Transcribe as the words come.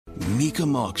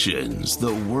Mecum Auctions,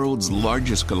 the world's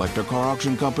largest collector car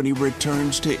auction company,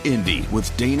 returns to Indy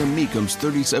with Dana Mecum's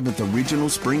 37th Regional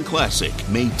Spring Classic,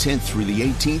 May 10th through the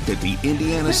 18th at the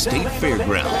Indiana State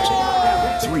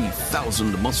Fairgrounds.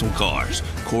 3,000 muscle cars,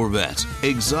 Corvettes,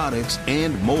 exotics,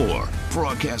 and more.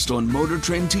 Broadcast on Motor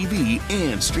Trend TV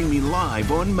and streaming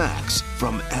live on Max.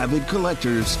 From avid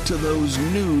collectors to those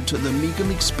new to the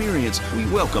Mecum experience, we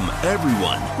welcome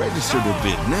everyone. Register to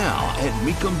bid now at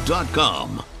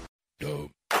Mecum.com.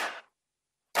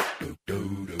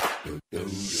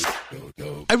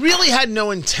 I really had no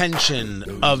intention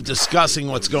of discussing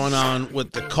what's going on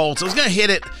with the Colts. I was going to hit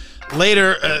it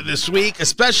later this week,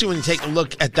 especially when you take a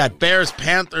look at that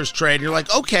Bears-Panthers trade. You're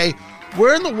like, okay,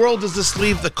 where in the world does this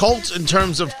leave the Colts in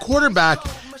terms of quarterback?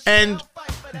 And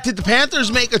did the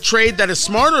Panthers make a trade that is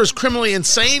smart or is criminally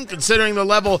insane considering the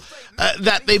level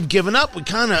that they've given up? We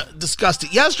kind of discussed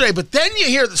it yesterday, but then you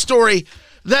hear the story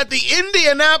that the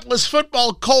Indianapolis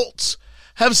football Colts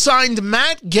have signed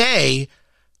Matt Gay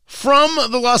from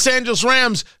the Los Angeles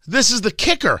Rams. This is the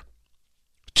kicker,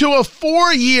 to a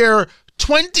 4-year,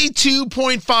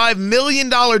 $22.5 million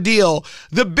deal,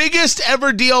 the biggest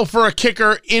ever deal for a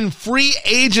kicker in free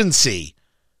agency.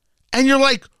 And you're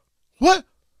like, what?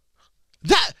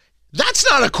 That's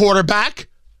not a quarterback.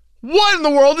 What in the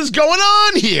world is going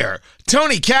on here?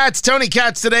 Tony Katz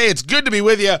today. It's good to be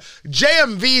with you.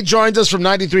 JMV joins us from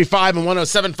 93.5 and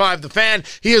 107.5 The Fan.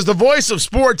 He is the voice of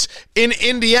sports in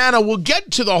Indiana. We'll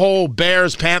get to the whole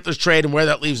Bears-Panthers trade and where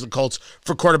that leaves the Colts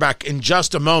for quarterback in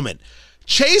just a moment.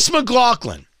 Chase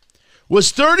McLaughlin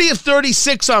was 30 of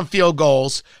 36 on field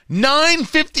goals, 9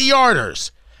 50-yarders,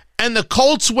 and the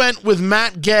Colts went with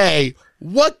Matt Gay.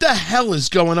 What the hell is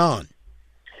going on?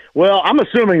 Well, I'm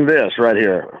assuming this right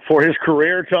here. For his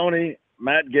career, Tony,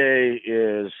 Matt Gay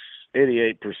is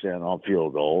 88% on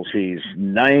field goals. He's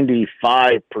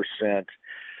 95%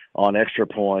 on extra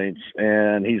points,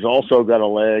 and he's also got a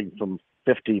leg from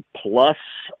 50-plus,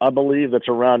 I believe. That's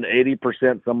around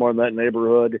 80%, somewhere in that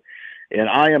neighborhood. And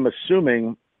I am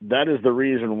assuming that is the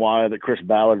reason why that Chris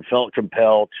Ballard felt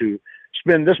compelled to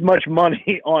spend this much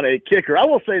money on a kicker. I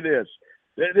will say this.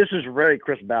 This is very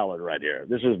Chris Ballard right here.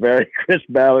 This is very Chris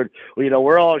Ballard.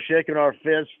 We're all shaking our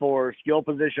fists for skill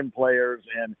position players,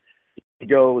 and he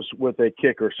goes with a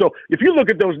kicker. So if you look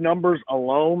at those numbers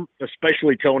alone,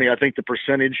 especially, Tony, I think the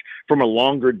percentage from a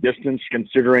longer distance,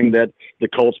 considering that the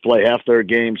Colts play half their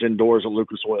games indoors at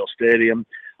Lucas Oil Stadium,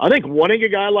 I think wanting a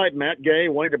guy like Matt Gay,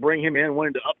 wanting to bring him in,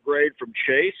 wanting to upgrade from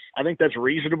Chase, I think that's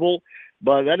reasonable,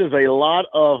 but that is a lot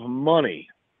of money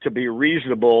to be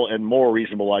reasonable, and more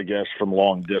reasonable, I guess, from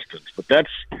long distance. But that's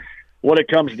what it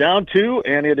comes down to,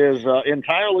 and it is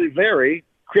entirely very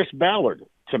Chris Ballard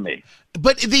to me.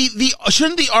 But the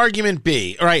shouldn't the argument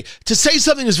be, all right, to say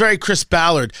something is very Chris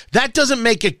Ballard, that doesn't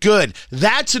make it good.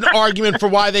 That's an argument for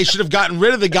why they should have gotten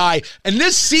rid of the guy. And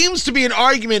this seems to be an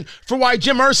argument for why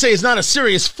Jim Irsay is not a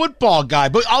serious football guy.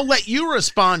 But I'll let you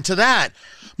respond to that.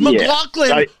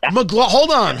 McLaughlin,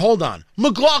 hold on.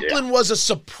 McLaughlin was a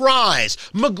surprise.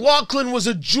 McLaughlin was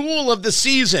a jewel of the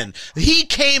season. He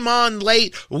came on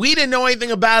late. We didn't know anything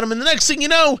about him. And the next thing you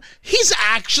know, he's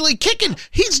actually kicking.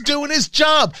 He's doing his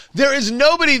job. There is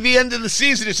nobody at the end of the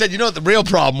season who said, you know what the real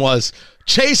problem was?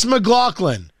 Chase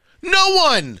McLaughlin. No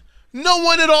one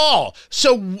at all.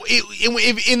 So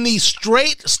in the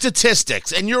straight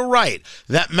statistics, and you're right,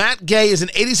 that Matt Gay is an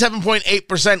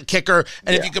 87.8% kicker,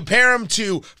 and if you compare him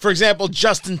to, for example,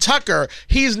 Justin Tucker,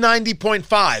 he's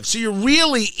 90.5. So you're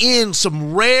really in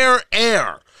some rare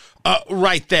air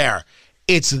right there.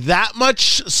 It's that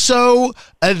much so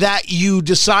that you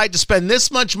decide to spend this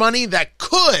much money that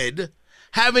could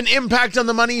have an impact on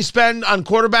the money you spend on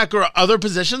quarterback or other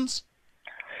positions?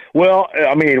 Well,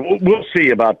 I mean, we'll see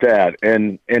about that.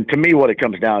 And to me, what it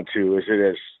comes down to is it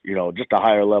is, just a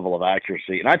higher level of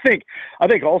accuracy. And I think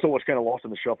also what's kind of lost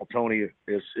in the shuffle, Tony,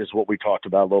 is what we talked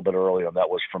about a little bit earlier, and that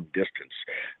was from distance.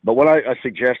 But when I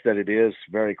suggest that it is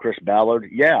very Chris Ballard,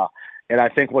 yeah. And I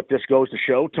think what this goes to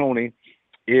show, Tony,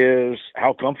 is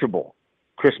how comfortable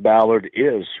Chris Ballard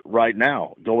is right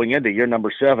now going into year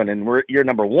number 7 and we're year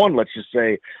number 1, let's just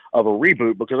say, of a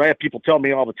reboot, because I have people tell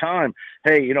me all the time,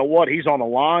 hey, you know what? He's on the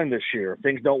line this year. If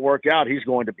things don't work out, he's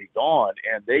going to be gone.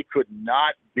 And they could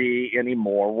not be any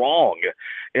more wrong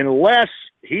unless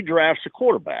he drafts a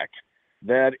quarterback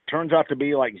that turns out to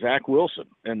be like Zach Wilson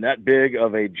and that big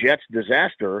of a Jets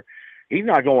disaster. He's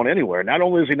not going anywhere. Not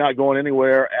only is he not going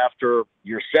anywhere after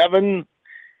year 7,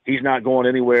 he's not going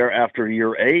anywhere after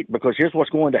year 8, because here's what's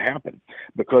going to happen.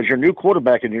 Because your new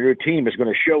quarterback and your new team is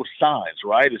going to show signs,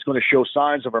 right? It's going to show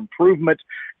signs of improvement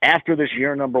after this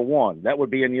year number 1. That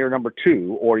would be in year number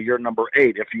 2 or year number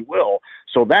 8, if you will.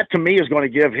 So that, to me, is going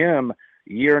to give him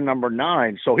year number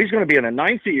 9. So he's going to be in the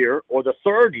 9th year or the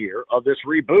 3rd year of this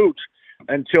reboot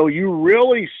until you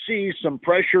really see some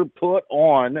pressure put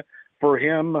on for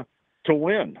him to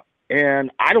win.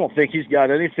 And I don't think he's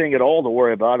got anything at all to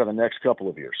worry about in the next couple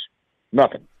of years.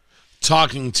 Nothing.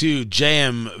 Talking to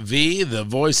JMV, the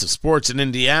voice of sports in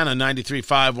Indiana,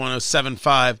 93.5,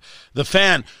 107.5, The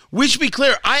Fan. We should be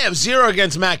clear, I have zero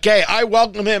against Matt Gay. I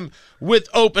welcome him with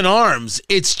open arms.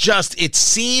 It's just, it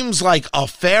seems like a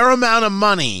fair amount of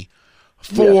money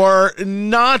for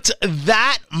not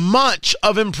that much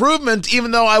of improvement, even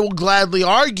though I will gladly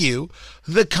argue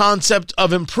the concept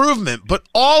of improvement. But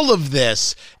all of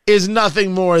this is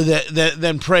nothing more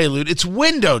than prelude. It's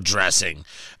window dressing,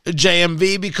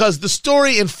 JMV, because the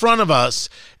story in front of us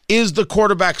is the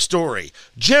quarterback story.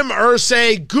 Jim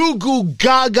Irsay, goo goo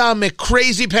gaga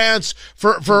McCrazy pants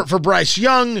for Bryce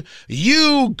Young.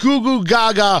 You goo goo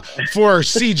gaga for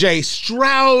CJ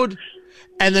Stroud.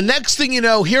 And the next thing you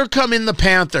know, here come in the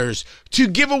Panthers to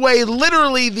give away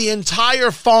literally the entire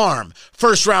farm.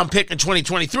 First-round pick in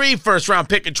 2023, first-round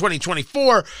pick in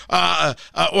 2024, or I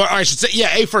should say,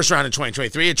 a first round in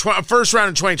 2023, a first round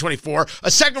in 2024,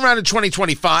 a second round in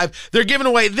 2025. They're giving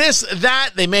away this,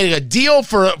 that. They made a deal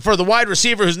for the wide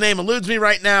receiver whose name eludes me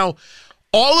right now.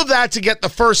 All of that to get the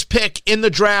first pick in the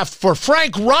draft for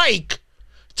Frank Reich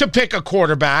to pick a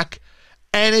quarterback.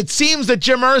 And it seems that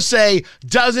Jim Irsay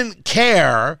doesn't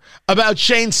care about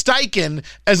Shane Steichen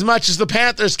as much as the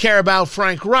Panthers care about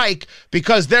Frank Reich,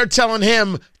 because they're telling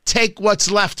him, take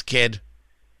what's left, kid.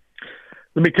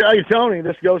 Let me tell you, Tony,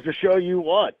 this goes to show you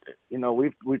what. You know,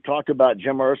 we've talked about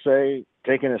Jim Irsay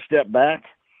taking a step back.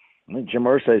 I think Jim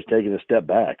Irsay's taking a step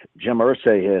back. Jim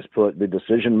Irsay has put the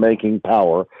decision-making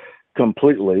power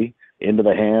completely into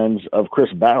the hands of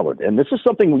Chris Ballard. And this is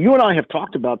something you and I have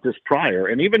talked about this prior,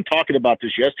 and even talking about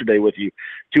this yesterday with you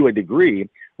to a degree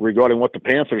regarding what the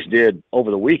Panthers did over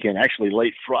the weekend, actually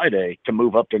late Friday, to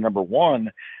move up to number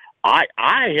 1. I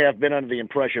have been under the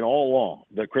impression all along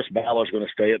that Chris Ballard is going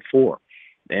to stay at 4.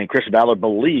 And Chris Ballard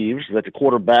believes that the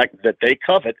quarterback that they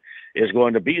covet is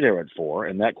going to be there at 4,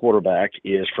 and that quarterback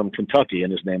is from Kentucky,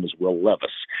 and his name is Will Levis.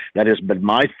 That has been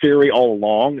my theory all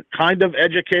along. Kind of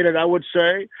educated, I would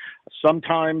say.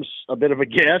 Sometimes a bit of a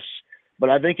guess, but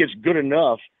I think it's good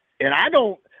enough. And I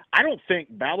don't think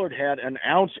Ballard had an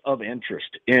ounce of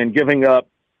interest in giving up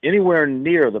anywhere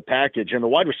near the package. And the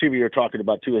wide receiver you're talking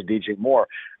about, too, is DJ Moore,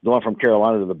 going from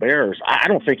Carolina to the Bears. I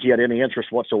don't think he had any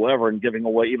interest whatsoever in giving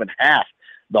away even half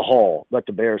the haul that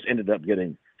the Bears ended up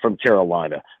getting from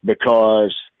Carolina,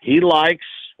 because he likes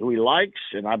who he likes,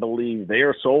 and I believe they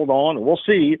are sold on, and we'll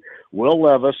see, Will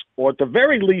Levis, or at the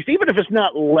very least, even if it's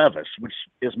not Levis, which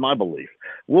is my belief,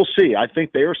 we'll see. I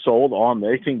think they are sold on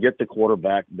they can get the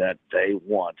quarterback that they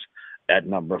want at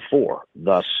number 4.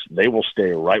 Thus, they will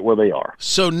stay right where they are.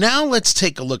 So now let's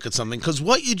take a look at something, because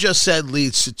what you just said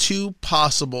leads to 2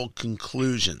 possible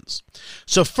conclusions.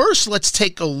 So first, let's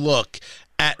take a look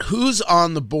at who's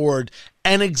on the board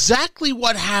and exactly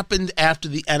what happened after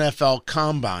the NFL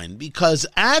Combine. Because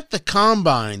at the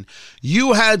Combine,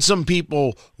 you had some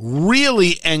people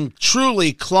really and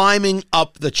truly climbing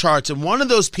up the charts. And one of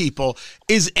those people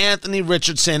is Anthony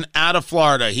Richardson out of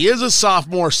Florida. He is a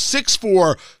sophomore,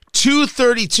 6'4",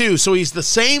 232. So he's the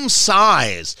same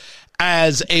size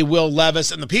as a Will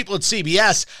Levis. And the people at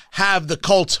CBS have the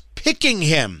Colts picking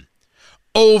him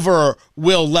over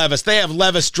Will Levis. They have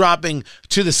Levis dropping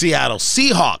to the Seattle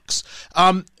Seahawks.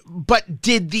 But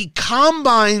did the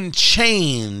Combine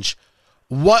change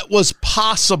what was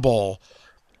possible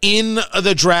in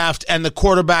the draft and the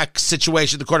quarterback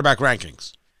situation, the quarterback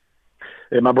rankings?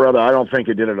 Hey, my brother, I don't think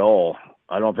it did at all.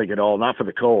 I don't think at all. Not for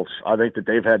the Colts. I think that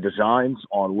they've had designs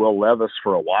on Will Levis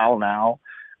for a while now,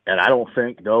 and I don't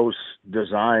think those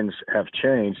designs have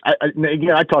changed.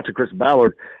 Again, I talked to Chris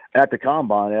Ballard at the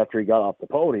Combine after he got off the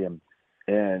podium,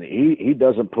 and he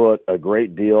doesn't put a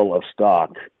great deal of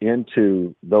stock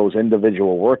into those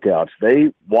individual workouts.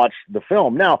 They watch the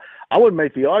film. Now, I would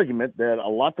make the argument that a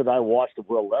lot that I watched of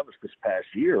Will Levis this past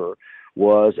year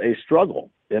was a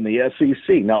struggle in the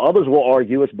SEC. Now, others will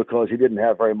argue it's because he didn't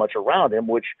have very much around him,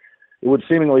 which it would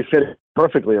seemingly fit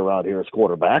perfectly around here as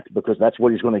quarterback, because that's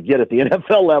what he's going to get at the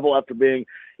NFL level after being,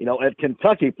 at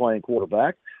Kentucky playing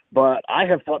quarterback. But I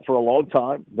have thought for a long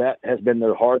time that has been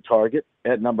their hard target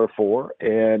at number 4.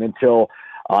 And until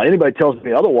anybody tells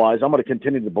me otherwise, I'm going to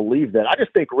continue to believe that. I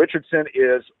just think Richardson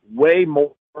is way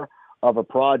more of a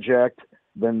project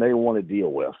than they want to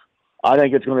deal with. I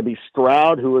think it's going to be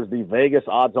Stroud, who is the Vegas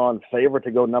odds-on favorite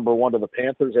to go number 1 to the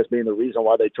Panthers, as being the reason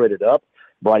why they traded up.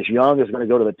 Bryce Young is going to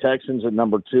go to the Texans at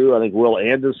number 2. I think Will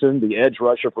Anderson, the edge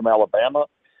rusher from Alabama,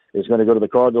 is going to go to the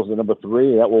Cardinals at number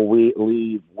 3. That will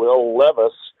leave Will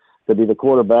Levis to be the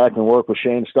quarterback and work with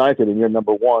Shane Steichen in year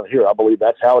number 1 here. I believe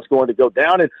that's how it's going to go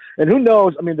down. And who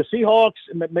knows? I mean, the Seahawks,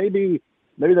 maybe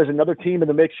there's another team in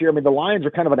the mix here. I mean, the Lions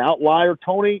are kind of an outlier,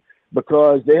 Tony,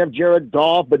 because they have Jared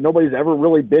Goff, but nobody's ever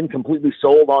really been completely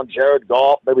sold on Jared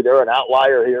Goff. Maybe they're an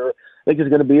outlier here. I think it's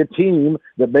going to be a team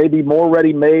that may be more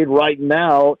ready-made right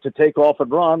now to take off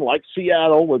and run, like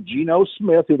Seattle with Geno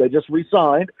Smith, who they just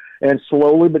re-signed, and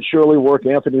slowly but surely work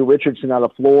Anthony Richardson out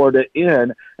of Florida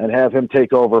in and have him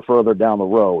take over further down the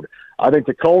road. I think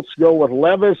the Colts go with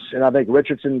Levis, and I think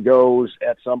Richardson goes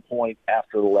at some point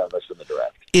after Levis in the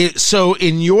draft. So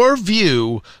in your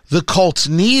view, the Colts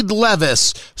need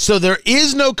Levis, so there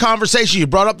is no conversation. You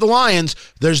brought up the Lions.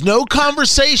 There's no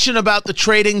conversation about the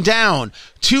trading down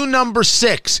to number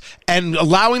 6 and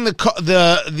allowing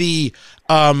the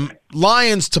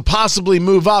Lions to possibly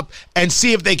move up and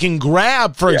see if they can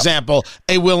grab, for example,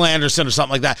 a Will Anderson or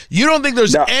something like that. You don't think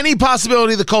there's any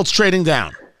possibility of the Colts trading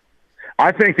down?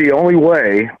 I think the only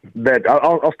way that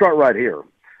I'll start right here.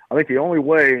 I think the only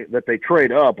way that they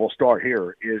trade up, we'll start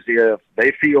here, is if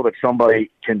they feel that somebody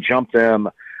can jump them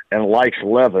and likes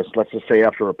Levis, let's just say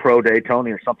after a pro day, Tony,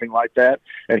 or something like that,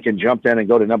 and can jump in and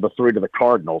go to number 3 to the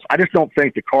Cardinals. I just don't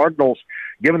think the Cardinals,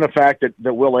 given the fact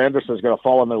that Will Anderson is going to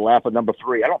fall in the lap of number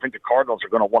 3, I don't think the Cardinals are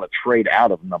going to want to trade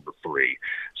out of number 3.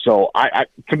 So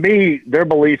to me, their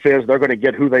belief is they're going to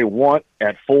get who they want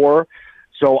at 4.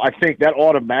 So I think that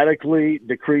automatically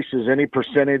decreases any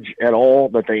percentage at all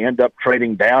that they end up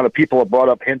trading down. And people have brought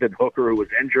up Hendon Hooker, who was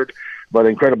injured, but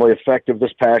incredibly effective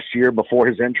this past year before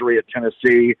his injury at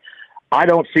Tennessee. I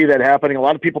don't see that happening. A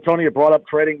lot of people, Tony, have brought up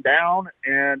trading down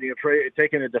and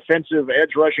taking a defensive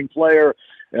edge rushing player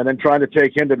and then trying to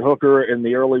take Hendon Hooker in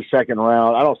the early second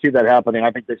round. I don't see that happening.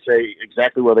 I think they stay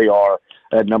exactly where they are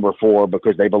at number 4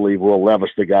 because they believe Will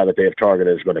Levis, the guy that they have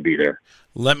targeted, is going to be there.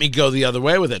 Let me go the other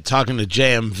way with it. Talking to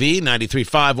JMV,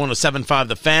 93.5, 107.5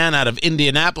 The Fan out of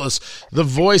Indianapolis, the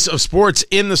voice of sports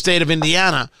in the state of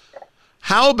Indiana.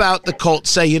 How about the Colts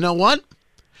say, you know what?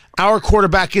 Our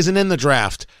quarterback isn't in the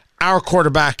draft. Our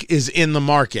quarterback is in the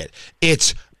market.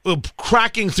 It's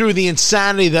cracking through the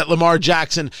insanity that Lamar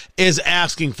Jackson is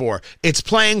asking for. It's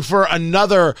playing for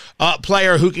another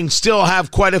player who can still have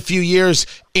quite a few years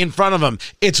in front of him.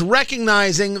 It's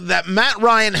recognizing that Matt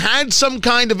Ryan had some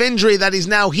kind of injury that he's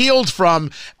now healed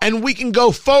from, and we can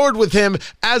go forward with him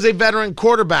as a veteran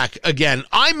quarterback again.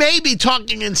 I may be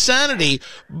talking insanity,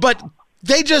 but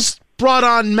they just brought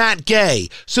on Matt Gay.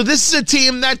 So this is a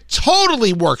team that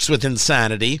totally works with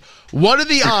insanity. What are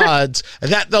the odds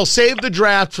that they'll save the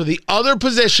draft for the other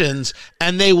positions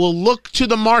and they will look to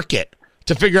the market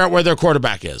to figure out where their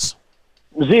quarterback is?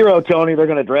 0, Tony. They're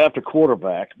going to draft a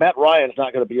quarterback. Matt Ryan's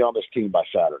not going to be on this team by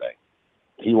Saturday.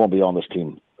 He won't be on this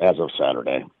team as of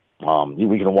Saturday.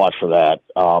 We can watch for that.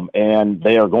 And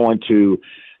they're going to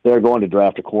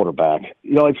draft a quarterback.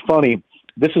 You know, it's funny.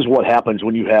 This is what happens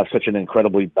when you have such an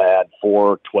incredibly bad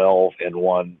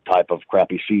 4-12-1 type of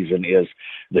crappy season. Is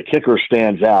the kicker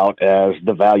stands out as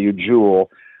the value jewel,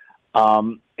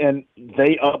 and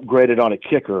they upgraded on a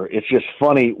kicker. It's just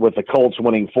funny with the Colts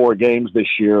winning 4 games this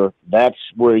year. That's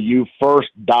where you first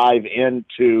dive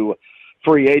into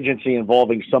free agency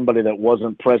involving somebody that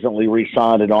wasn't presently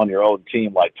re-signed and on your own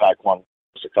team like Tyquan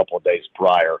a couple of days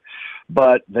prior.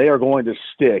 But they are going to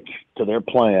stick to their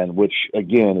plan, which,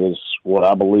 again, is what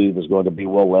I believe is going to be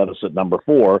Will Levis at number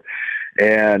 4.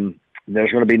 And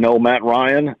there's going to be no Matt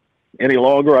Ryan any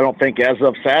longer, I don't think, as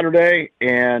of Saturday.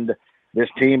 And this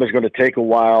team is going to take a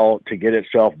while to get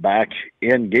itself back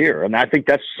in gear. And I think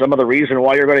that's some of the reason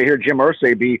why you're going to hear Jim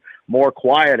Irsay be more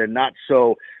quiet and not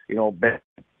so,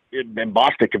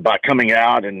 bombastic about coming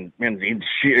out and we're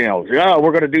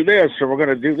going to do this or we're going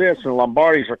to do this and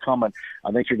Lombardi's are coming.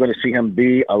 I think you're going to see him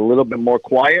be a little bit more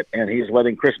quiet, and he's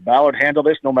letting Chris Ballard handle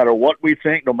this no matter what we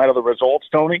think, no matter the results,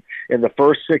 Tony, in the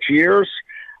first 6 years.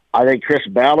 I think Chris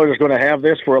Ballard is going to have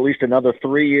this for at least another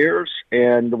 3 years,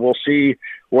 and we'll see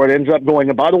where it ends up going.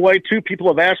 And by the way, too, people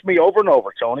have asked me over and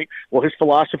over, Tony, will his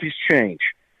philosophies change?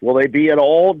 Will they be at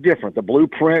all different? The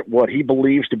blueprint, what he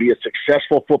believes to be a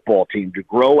successful football team, to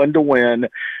grow and to win,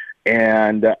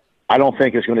 and I don't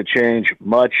think it's going to change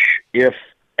much, if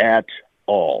at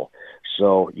all.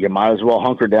 So you might as well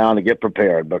hunker down and get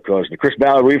prepared, because the Chris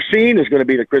Ballard we've seen is going to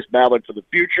be the Chris Ballard for the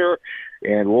future,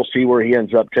 and we'll see where he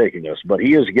ends up taking us. But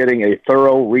he is getting a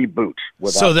thorough reboot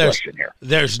without question here.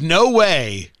 There's no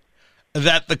way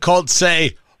that the Colts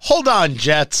say, hold on,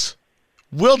 Jets.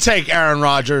 We'll take Aaron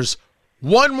Rodgers.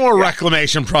 One more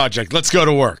reclamation project. Let's go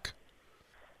to work.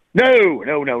 No.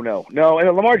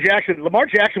 And Lamar Jackson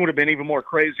would have been even more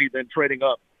crazy than trading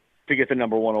up to get the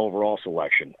number one overall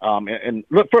selection. And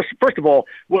look, first of all,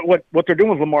 what they're doing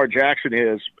with Lamar Jackson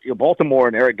is, Baltimore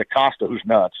and Eric DeCosta, who's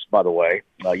nuts, by the way,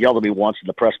 yelled at me once in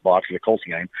the press box in the Colts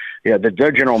game. Yeah,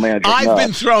 their general manager. I've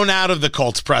been thrown out of the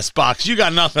Colts press box. You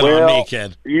got nothing on me,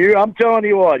 kid. I'm telling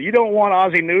you what, you don't want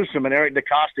Ozzie Newsome and Eric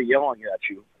DeCosta yelling at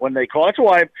you when they call. That's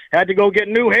why I had to go get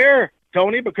new hair,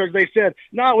 Tony, because they said,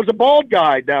 no, it was a bald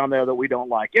guy down there that we don't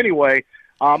like. Anyway,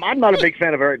 I'm not a big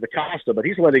fan of Eric DeCosta, but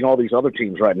he's letting all these other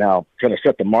teams right now kind of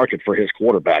set the market for his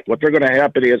quarterback. What they're going to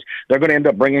happen is they're going to end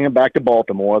up bringing him back to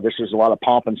Baltimore. This is a lot of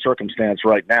pomp and circumstance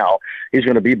right now. He's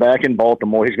going to be back in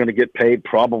Baltimore. He's going to get paid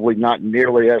probably not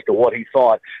nearly as to what he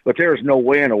thought, but there is no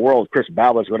way in the world Chris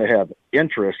Ballard is going to have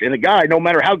interest in a guy, no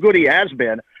matter how good he has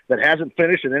been, that hasn't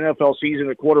finished an NFL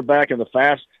season at quarterback in the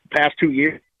past 2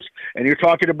 years. And you're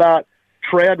talking about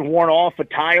tread worn off a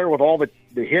tire with all the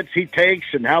hits he takes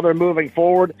and how they're moving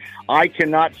forward. I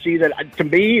cannot see that. To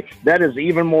me, that is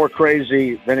even more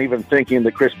crazy than even thinking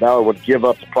that Chris Ballard would give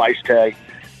up the price tag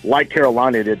like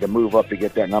Carolina did to move up to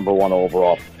get that number one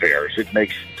overall for Bears. It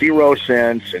makes zero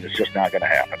sense, and it's just not going to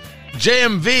happen.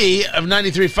 JMV of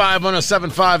 93.5,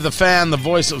 107.5, The Fan, the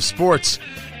voice of sports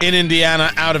in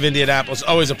Indiana, out of Indianapolis.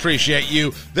 Always appreciate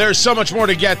you. There's so much more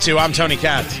to get to. I'm Tony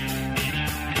Katz.